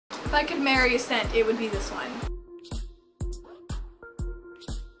If I could marry a scent, it would be this one.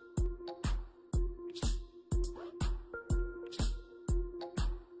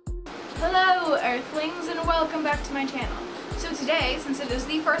 Hello Earthlings, and welcome back to my channel. So today, since it is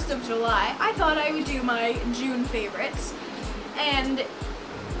the 1st of July, I thought I would do my June favorites. And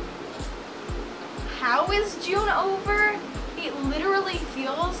how is June over? It literally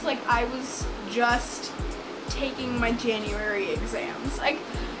feels like I was just taking my January exams. Like,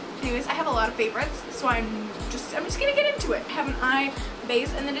 anyways, I have a lot of favorites, so I'm just gonna get into it. I have an eye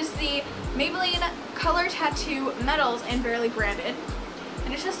base, and then it's the Maybelline Color Tattoo Metals and Barely Branded.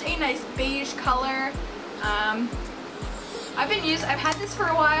 And it's just a nice beige color. I've had this for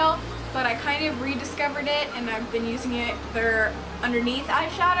a while, but I kind of rediscovered it, and I've been using it either underneath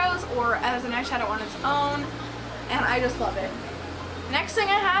eyeshadows or as an eyeshadow on its own, and I just love it. Next thing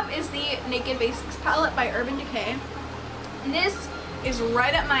I have is the Naked Basics palette by Urban Decay. And this is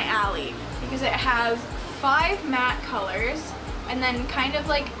right up my alley because it has 5 matte colors and then kind of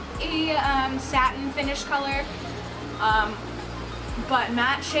like a satin finish color. But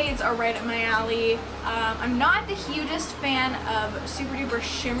matte shades are right up my alley. I'm not the hugest fan of super duper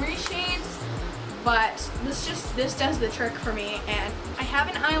shimmery shades, but this does the trick for me. And I have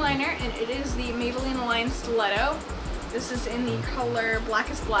an eyeliner, and it is the Maybelline Line Stiletto. This is in the color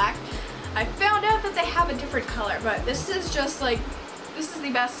Blackest Black. I found out that they have a different color, but this is just like, this is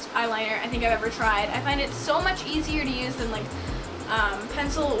the best eyeliner I think I've ever tried. I find it so much easier to use than like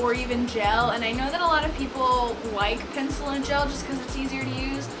pencil or even gel, and I know that a lot of people like pencil and gel just because it's easier to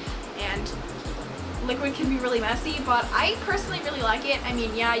use, and liquid can be really messy, but I personally really like it. I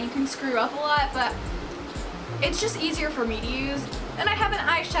mean, yeah, you can screw up a lot, but it's just easier for me to use. And I have an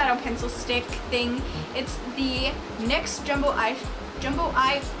eyeshadow pencil stick thing. It's the NYX Jumbo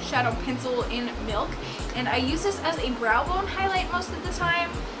Eyeshadow Pencil in Milk, and I use this as a brow bone highlight most of the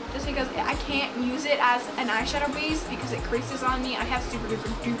time, just because I can't use it as an eyeshadow base because it creases on me. I have super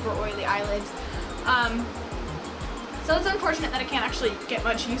duper oily eyelids. So it's unfortunate that I can't actually get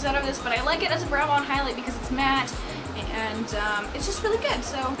much use out of this, but I like it as a brow bone highlight because it's matte, and it's just really good.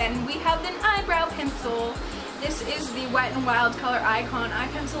 So then we have an eyebrow pencil. This is the Wet n Wild Color Icon Eye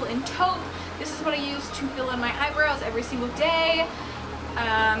Pencil in Taupe. This is what I use to fill in my eyebrows every single day.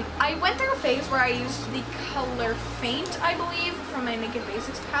 I went through a phase where I used the color Faint, I believe, from my Naked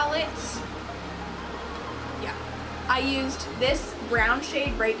Basics palettes. Yeah. I used this brown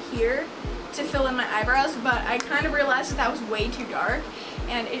shade right here to fill in my eyebrows, but I kind of realized that was way too dark,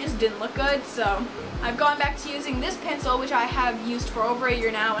 and it just didn't look good, so I've gone back to using this pencil, which I have used for over a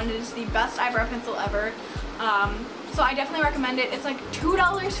year now, and it is the best eyebrow pencil ever. So I definitely recommend it. It's like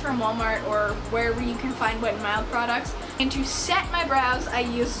 $2 from Walmart or wherever you can find Wet n Wild products. And to set my brows, I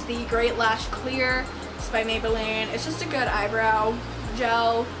use the Great Lash Clear. It's by Maybelline. It's just a good eyebrow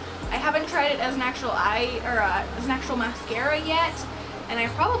gel. I haven't tried it as an actual as an actual mascara yet, and I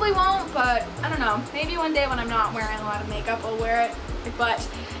probably won't, but I don't know. Maybe one day when I'm not wearing a lot of makeup, I'll wear it. But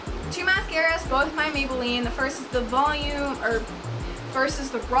 2 mascaras, both by Maybelline. The first is the first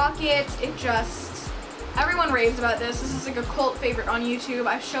is the Rocket. It just, everyone raves about this. This is like a cult favorite on YouTube.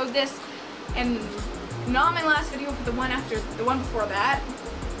 I've showed this, and not my last video, but the one before that.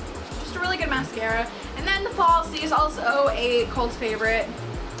 Just a really good mascara. And then the Falsies is also a cult favorite.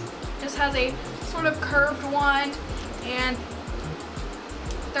 Just has a sort of curved one, and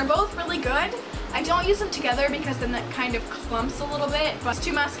they're both really good. I don't use them together because then that kind of clumps a little bit, but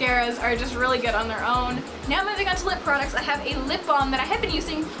 2 mascaras are just really good on their own. Now moving on to lip products, I have a lip balm that I have been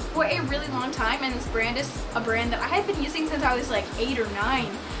using for a really long time, and this brand is a brand that I have been using since I was like 8 or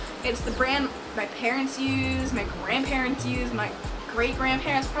 9. It's the brand my parents use, my grandparents use, my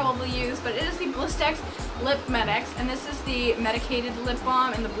great-grandparents probably use, but it is the Blistex Lip Medex, and this is the medicated lip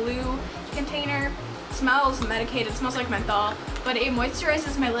balm in the blue container. It smells medicated, it smells like menthol, but it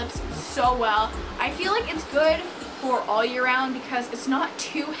moisturizes my lips so well. I feel like it's good for all year round because it's not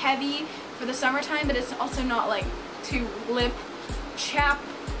too heavy for the summertime, but it's also not like too lip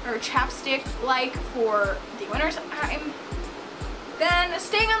chapstick like for the winter time. Then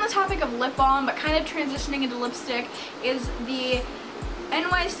staying on the topic of lip balm but kind of transitioning into lipstick is the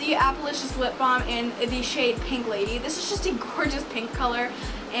NYC Applelicious Lip Balm in the shade Pink Lady. This is just a gorgeous pink color,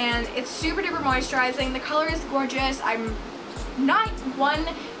 and it's super duper moisturizing. The color is gorgeous. I'm not one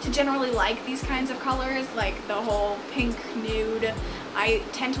to generally like these kinds of colors, like the whole pink nude. I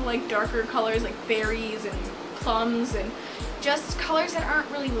tend to like darker colors like berries and plums and just colors that aren't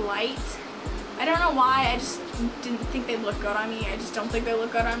really light. I don't know why, I just didn't think they'd look good on me. I just don't think they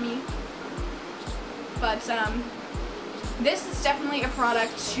look good on me. But This is definitely a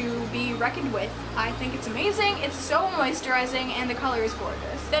product to be reckoned with. I think it's amazing, it's so moisturizing, and the color is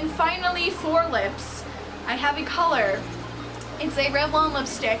gorgeous. Then finally, for lips, I have a color. It's a Revlon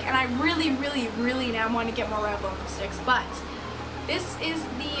lipstick, and I really now want to get more Revlon lipsticks, but this is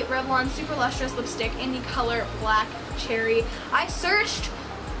the Revlon Super Lustrous lipstick in the color Black Cherry. I searched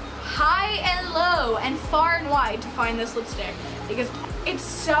high and low and far and wide to find this lipstick because it's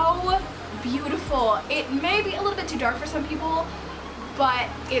so beautiful. It may be a little bit too dark for some people, but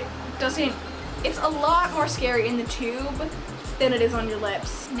it doesn't, it's a lot more scary in the tube than it is on your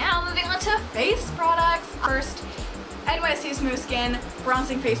lips. Now moving on to face products. First, NYC Smooth Skin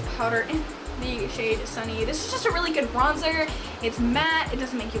Bronzing Face Powder in the shade Sunny. This is just a really good bronzer. It's matte, it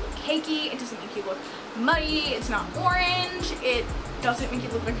doesn't make you look cakey, it doesn't make you look muddy, it's not orange, it doesn't make you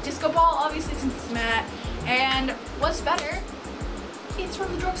look like a disco ball, obviously, since it's matte. And what's better, it's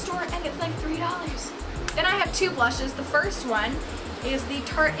from the drugstore and it's like $3. Then I have two blushes. The first one is the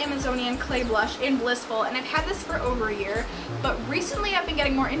Tarte Amazonian Clay Blush in Blissful, and I've had this for over a year, but recently I've been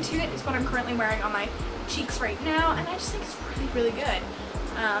getting more into it. It's what I'm currently wearing on my cheeks right now, and I just think it's really good.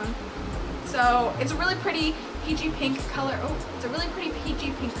 So it's a really pretty peachy pink color. Oh, it's a really pretty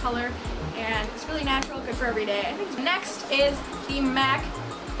peachy pink color, and it's really natural, good for every day. I think next is the MAC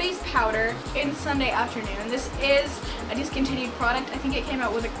Face Powder in Sunday Afternoon. This is a discontinued product. I think it came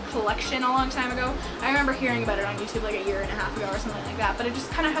out with a collection a long time ago. I remember hearing about it on YouTube like a year and a half ago or something like that, but it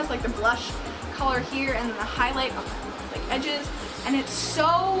just kind of has like the blush color here and then the highlight on the like edges, and it's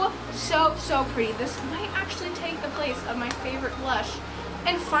so pretty. This might actually take the place of my favorite blush.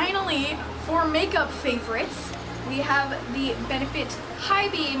 And finally, for makeup favorites, we have the Benefit High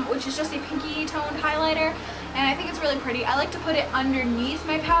Beam, which is just a pinky toned highlighter, and I think it's really pretty. I like to put it underneath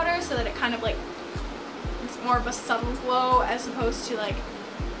my powder so that it kind of like, it's more of a subtle glow as opposed to like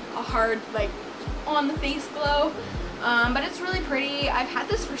a hard like on the face glow. But it's really pretty. I've had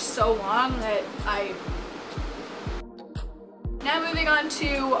this for so long that Now moving on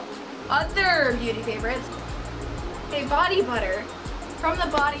to other beauty favorites. A body butter from the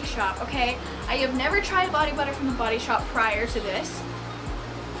Body Shop, okay? I have never tried body butter from the Body Shop prior to this,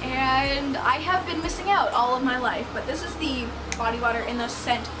 and I have been missing out all of my life, but this is the body butter in the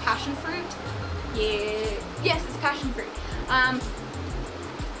scent Passion Fruit. Yeah, yes, it's Passion Fruit.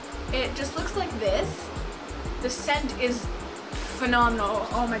 It just looks like this. The scent is phenomenal.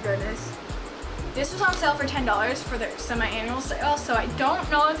 Oh my goodness. This was on sale for $10 for their semi-annual sale, so I don't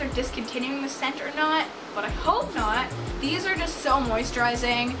know if they're discontinuing the scent or not, but I hope not. These are just so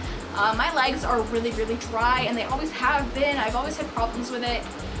moisturizing. My legs are really dry, and they always have been. I've always had problems with it.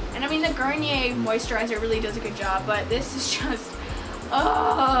 And I mean, the Garnier moisturizer really does a good job, but this is just,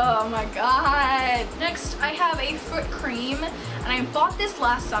 oh my god. Next, I have a foot cream, and I bought this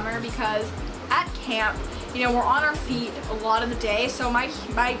last summer because at camp, you know, we're on our feet a lot of the day, so my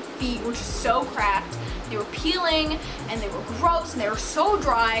feet were just so cracked. They were peeling, and they were gross, and they were so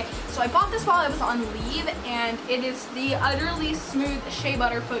dry. So I bought this while I was on leave, and it is the Udderly Smooth Shea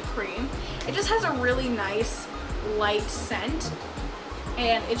Butter Foot Cream. It just has a really nice, light scent,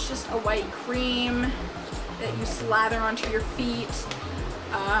 and it's just a white cream that you slather onto your feet.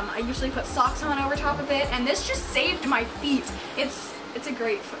 I usually put socks on over top of it, and this just saved my feet. It's a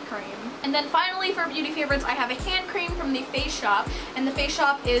great foot cream. And then finally, for beauty favorites, I have a hand cream from the Face Shop, and the Face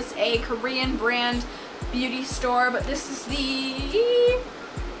Shop is a Korean brand beauty store, but this is the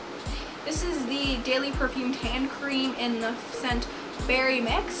Daily Perfumed hand cream in the scent Berry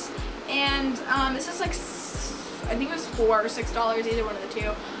Mix, and this is like, I think it was $4 or $6, either one of the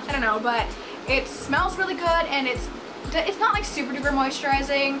two, I don't know, but it smells really good, and it's not like super duper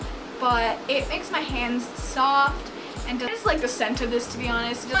moisturizing, but it makes my hands soft. And I just like the scent of this, to be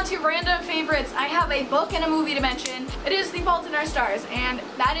honest. On to random favorites, I have a book and a movie to mention. It is The Fault in Our Stars, and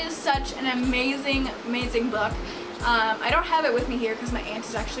that is such an amazing book. I don't have it with me here because my aunt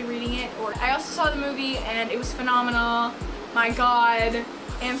is actually reading it. I also saw the movie, and it was phenomenal. My god,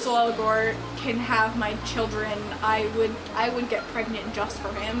 Ansel Elgort can have my children. I would get pregnant just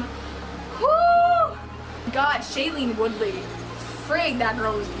for him. Whoo! God, Shailene Woodley. Frig, that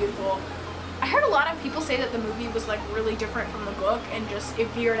girl was beautiful. I heard a lot of people say that the movie was like really different from the book and just it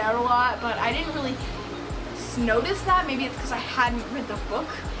veered out a lot, but I didn't really notice that. Maybe it's because I hadn't read the book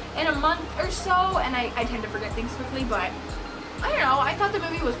in a month or so, and I tend to forget things quickly, but I don't know. I thought the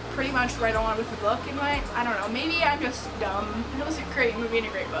movie was pretty much right on with the book in my, I don't know, maybe I'm just dumb. It was a great movie and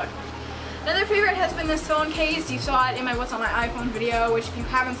a great book. Another favorite has been this phone case. You saw it in my What's on My iPhone video, which if you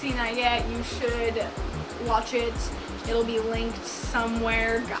haven't seen that yet, you should watch it. It'll be linked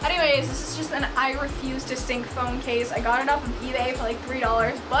somewhere. Anyways, this is just an I refuse to sink phone case. I got it off of eBay for like $3,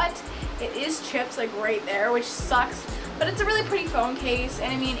 but it is chipped like right there, which sucks. But it's a really pretty phone case,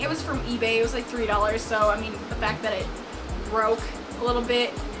 and I mean, it was from eBay. It was like $3, so I mean, the fact that it broke a little bit,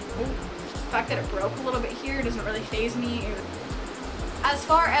 here doesn't really faze me. As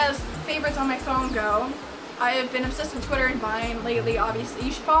far as favorites on my phone go, I have been obsessed with Twitter and Vine lately, obviously.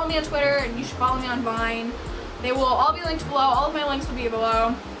 You should follow me on Twitter, and you should follow me on Vine. They will all be linked below. All of my links will be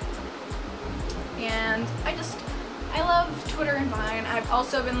below. And I love Twitter and Vine. I've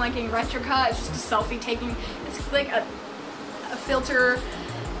also been liking Retrocut. It's just a selfie taking, it's like a filter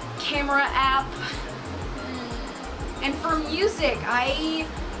camera app. And for music, I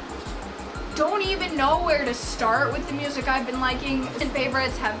don't even know where to start with the music I've been liking. And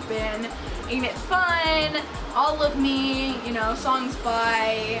favorites have been Ain't It Fun, All of Me, you know, songs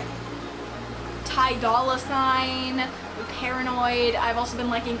by Dolla, Paranoid. I've also been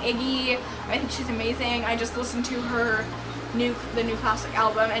liking Iggy. I think she's amazing. I just listened to her the new classic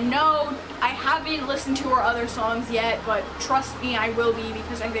album, and no, I haven't listened to her other songs yet, but trust me, I will be,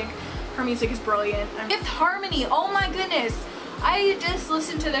 because I think her music is brilliant. Fifth Harmony, oh my goodness, I just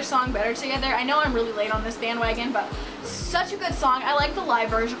listened to their song Better Together. I know I'm really late on this bandwagon, but such a good song. I like the live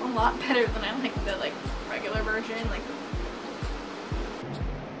version a lot better than I like the regular version.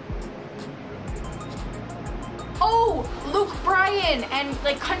 Oh, Luke Bryan and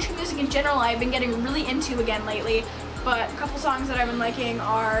country music in general I've been getting really into again lately. But a couple songs that I've been liking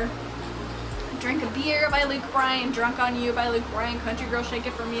are Drink a Beer by Luke Bryan, Drunk on You by Luke Bryan, Country Girl Shake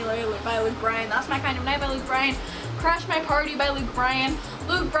It For Me by Luke Bryan, That's My Kind of Night by Luke Bryan, Crash My Party by Luke Bryan.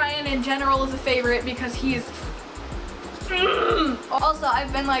 Luke Bryan in general is a favorite because he's Also,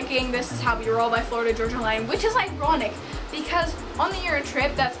 I've been liking This Is How We Roll by Florida Georgia Line, which is ironic because on the Euro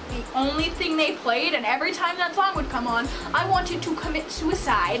trip, that's the only thing they played, and every time that song would come on, I wanted to commit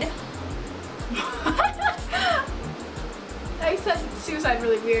suicide. I said suicide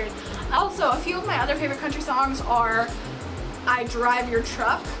really weird. Also, a few of my other favorite country songs are I Drive Your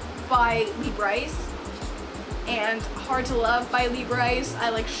Truck by Lee Brice and Hard to Love by Lee Brice.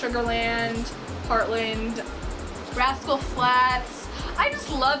 I like Sugarland, Heartland, Rascal Flatts. I just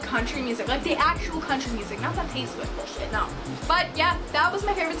love country music, like the actual country music, not that Taste Swift bullshit, no. But yeah, that was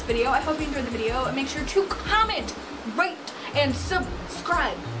my favorites video. I hope you enjoyed the video, and make sure to comment, rate, and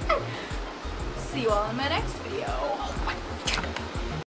subscribe. See you all in my next video.